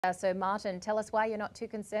So Martin, tell us why you're not too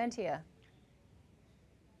concerned here.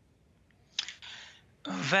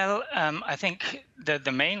 Well, I think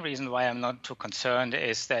the main reason why I'm not too concerned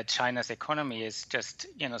is that China's economy is just,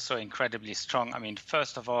 so incredibly strong. I mean,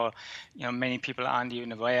 first of all, many people aren't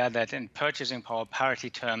even aware that in purchasing power parity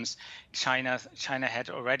terms, China had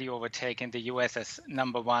already overtaken the US as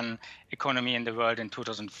 #1 economy in the world in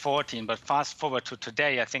 2014. But fast forward to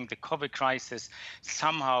today, I think the COVID crisis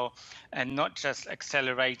somehow not just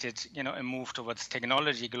accelerated, a move towards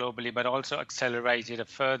technology globally, but also accelerated a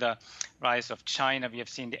further rise of China. We have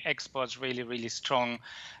seen the exports really, really strong.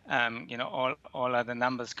 All other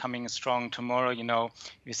numbers coming strong tomorrow.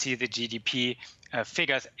 You see the GDP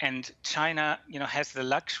figures, and China, has the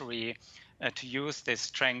luxury to use this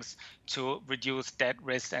strength to reduce debt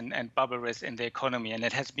risk and bubble risk in the economy, and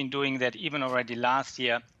it has been doing that even already last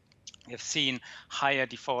year. We've seen higher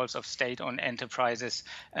defaults of state-owned enterprises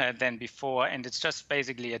than before, and it's just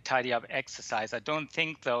basically a tidy-up exercise. I don't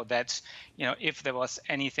think, though, that if there was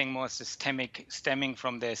anything more systemic stemming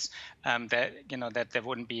from this, that there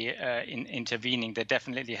wouldn't be intervening. They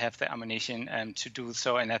definitely have the ammunition to do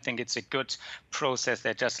so, and I think it's a good process.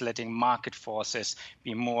 They're just letting market forces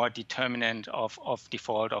be more determinant of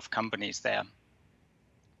default of companies there.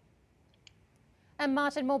 And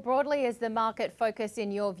Martin, more broadly, is the market focus,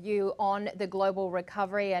 in your view, on the global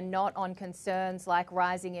recovery and not on concerns like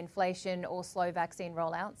rising inflation or slow vaccine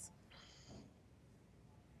rollouts?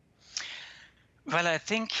 Well, I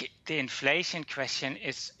think the inflation question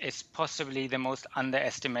is possibly the most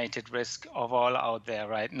underestimated risk of all out there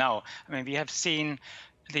right now. I mean, we have seen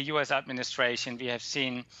the US administration, we have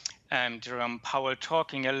seen Jerome Powell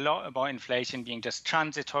talking a lot about inflation being just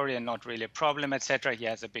transitory and not really a problem, etc. He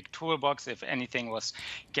has a big toolbox if anything was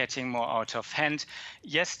getting more out of hand.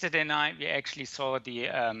 Yesterday night, we actually saw the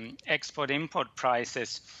export-import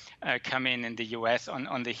prices come in the US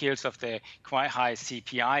on the heels of the quite high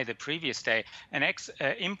CPI the previous day. And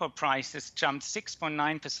import prices jumped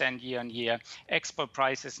 6.9% year on year. Export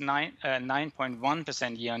prices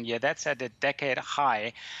 9.1% year on year. That's at a decade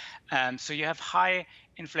high. So you have high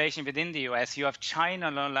inflation within the US. You have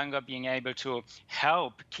China no longer being able to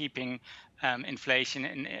help keeping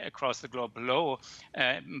inflation across the globe low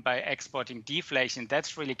by exporting deflation.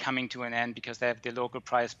 That's really coming to an end because they have the local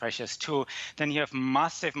price pressures too. Then you have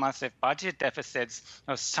massive budget deficits.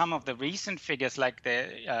 Now, some of the recent figures, like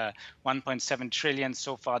the 1.7 trillion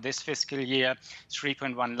so far this fiscal year,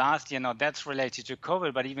 3.1 last year. Now that's related to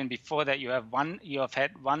COVID, but even before that, you have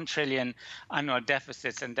had 1 trillion annual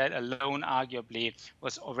deficits, and that alone arguably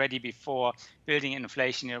was already before building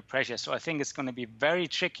inflationary pressure. So I think it's going to be very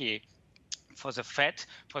tricky for the Fed,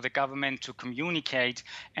 for the government to communicate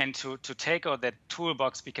and to take out that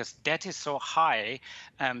toolbox, because debt is so high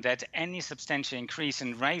that any substantial increase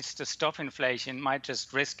in rates to stop inflation might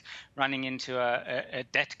just risk running into a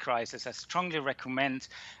debt crisis. I strongly recommend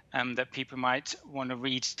that people might want to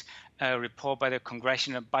read a report by the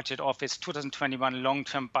Congressional Budget Office, 2021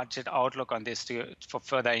 long-term budget outlook on this for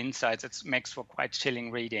further insights. It makes for quite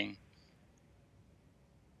chilling reading.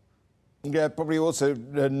 Yeah, probably also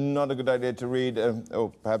not a good idea to read,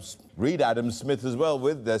 or perhaps read Adam Smith as well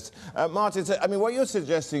with this. Martin, I mean, what you're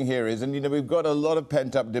suggesting here is, and we've got a lot of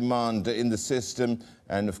pent-up demand in the system,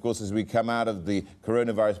 and of course, as we come out of the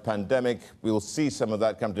coronavirus pandemic, we'll see some of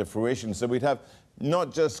that come to fruition. So we'd have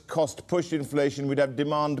not just cost-push inflation, we'd have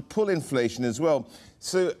demand-pull inflation as well.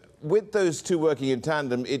 So with those two working in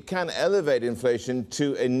tandem, it can elevate inflation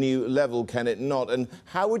to a new level, can it not? And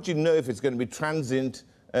how would you know if it's going to be transient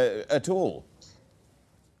at all?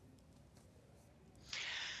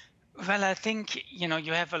 Well, I think, you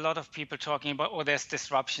have a lot of people talking about, oh, there's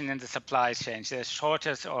disruption in the supply chain. There's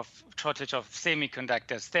shortage of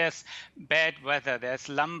semiconductors. There's bad weather. There's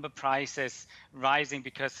lumber prices rising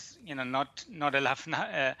because, not enough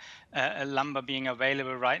lumber being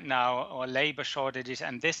available right now, or labor shortages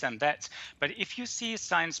and this and that. But if you see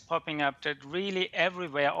signs popping up that really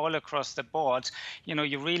everywhere, all across the board,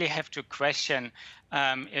 you really have to question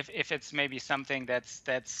if it's maybe something that's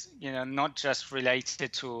not just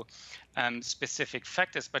related to specific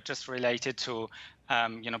factors, but just related to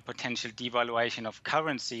potential devaluation of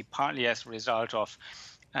currency, partly as a result of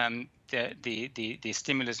the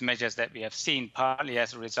stimulus measures that we have seen, partly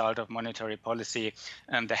as a result of monetary policy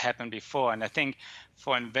that happened before. And I think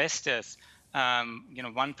for investors,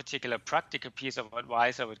 one particular practical piece of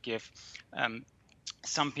advice I would give.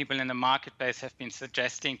 Some people in the marketplace have been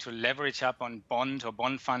suggesting to leverage up on bond or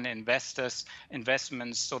bond fund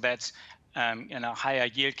investments so that higher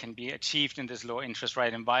yield can be achieved in this low interest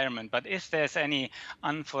rate environment. But if there's any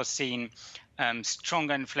unforeseen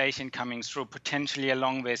stronger inflation coming through, potentially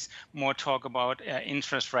along with more talk about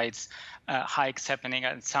interest rates hikes happening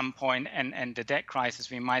at some point, and the debt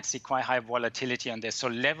crisis, we might see quite high volatility on this. So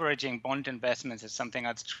leveraging bond investments is something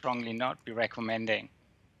I'd strongly not be recommending.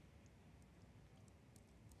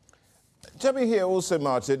 Tell me here also,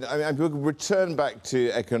 Martin, I mean, we'll return back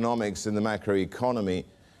to economics and the macroeconomy,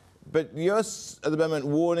 but you're at the moment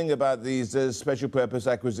warning about these special purpose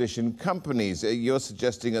acquisition companies. You're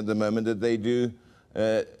suggesting at the moment that they do,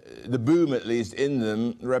 the boom at least in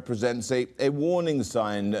them represents a warning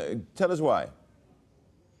sign. Tell us why.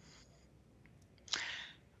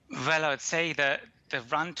 Well, I would say that the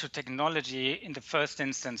run to technology in the first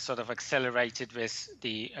instance sort of accelerated with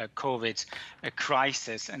the COVID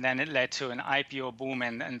crisis, and then it led to an IPO boom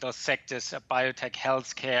and those sectors, biotech,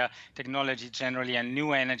 healthcare, technology generally, and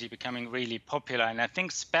new energy becoming really popular. And I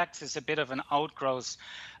think SPACs is a bit of an outgrowth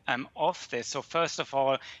of this. So first of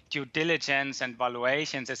all, due diligence and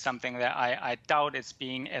valuations is something that I doubt it's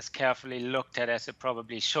being as carefully looked at as it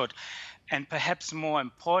probably should. And perhaps more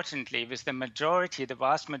importantly, with the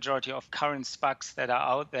vast majority of current SPACs that are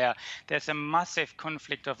out there, there's a massive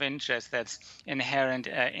conflict of interest that's inherent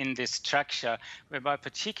in this structure, whereby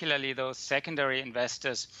particularly those secondary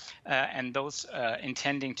investors and those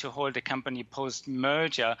intending to hold the company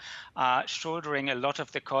post-merger are shouldering a lot of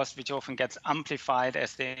the cost, which often gets amplified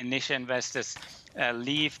as the initial investors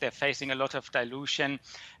leave. They're facing a lot of dilution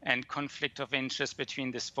and conflict of interest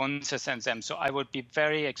between the sponsors and them. So I would be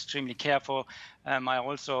extremely careful. I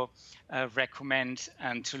also recommend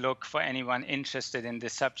to look for anyone interested in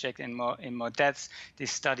this subject in more depth.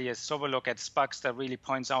 This study, a sober look at SPACs, that really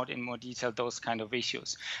points out in more detail those kind of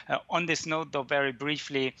issues. On this note, though, very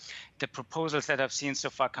briefly, the proposals that I've seen so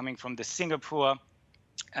far coming from the Singapore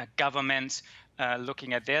government,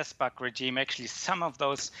 looking at their SPAC regime, actually some of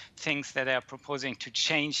those things that they are proposing to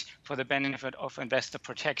change for the benefit of investor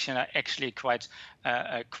protection are actually quite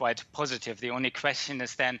positive. The only question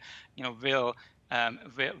is then, will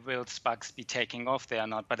SPACs be taking off there or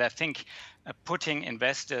not? But I think putting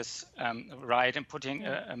investors right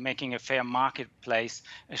and making a fair marketplace,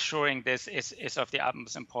 assuring this is of the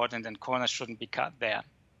utmost importance, and corners shouldn't be cut there.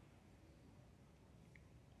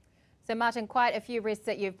 So, Martin, quite a few risks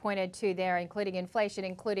that you've pointed to there, including inflation,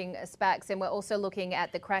 including SPACs, and we're also looking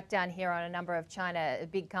at the crackdown here on a number of China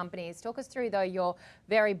big companies. Talk us through, though, your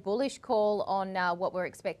very bullish call on what we're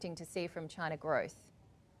expecting to see from China growth.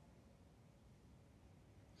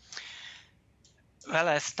 Well,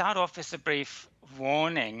 I start off with a brief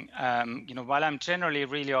warning. While I'm generally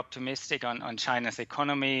really optimistic on China's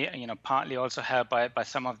economy, partly also helped by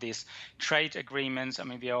some of these trade agreements. I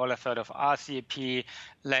mean, we all have heard of RCEP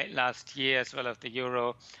late last year, as well as the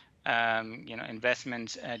Euro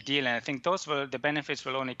investment deal, and I think the benefits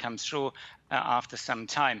will only come through after some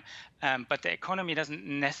time. But the economy doesn't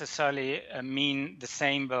necessarily mean the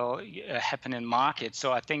same will happen in markets.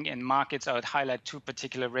 So I think in markets, I would highlight two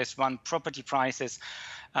particular risks. One, property prices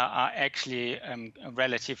are actually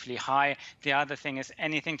relatively high. The other thing is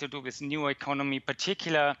anything to do with new economy,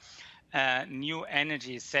 particular new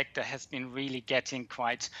energy sector has been really getting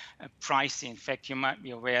quite pricey. In fact, you might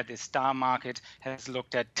be aware the STAR market has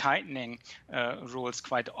looked at tightening rules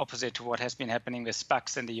quite opposite to what has been happening with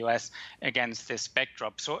SPACs in the US against this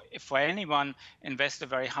backdrop. So if for anyone invested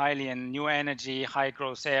very highly in new energy, high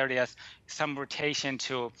growth areas, some rotation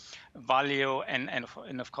to value and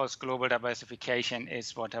of course global diversification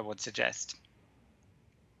is what I would suggest.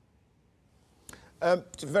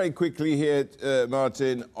 Very quickly here,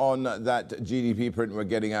 Martin, on that GDP print we're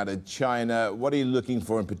getting out of China, what are you looking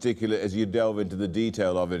for in particular as you delve into the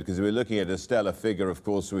detail of it? Because we're looking at a stellar figure, of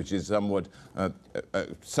course, which is somewhat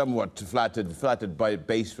flattered by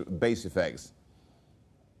base effects.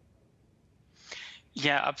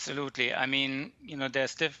 Yeah, absolutely. I mean, there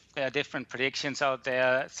are different predictions out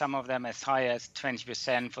there, some of them as high as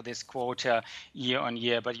 20% for this quarter year on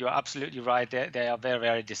year. But you're absolutely right. They are very,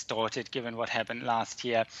 very distorted given what happened last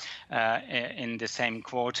year in the same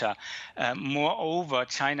quarter. Moreover,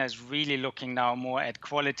 China is really looking now more at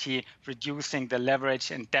quality, reducing the leverage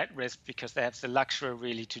and debt risk because they have the luxury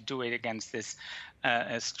really to do it against this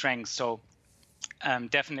strength. So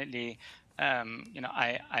definitely,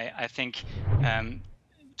 I think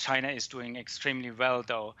China is doing extremely well,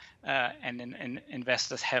 though, and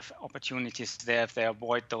investors have opportunities there if they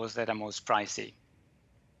avoid those that are most pricey.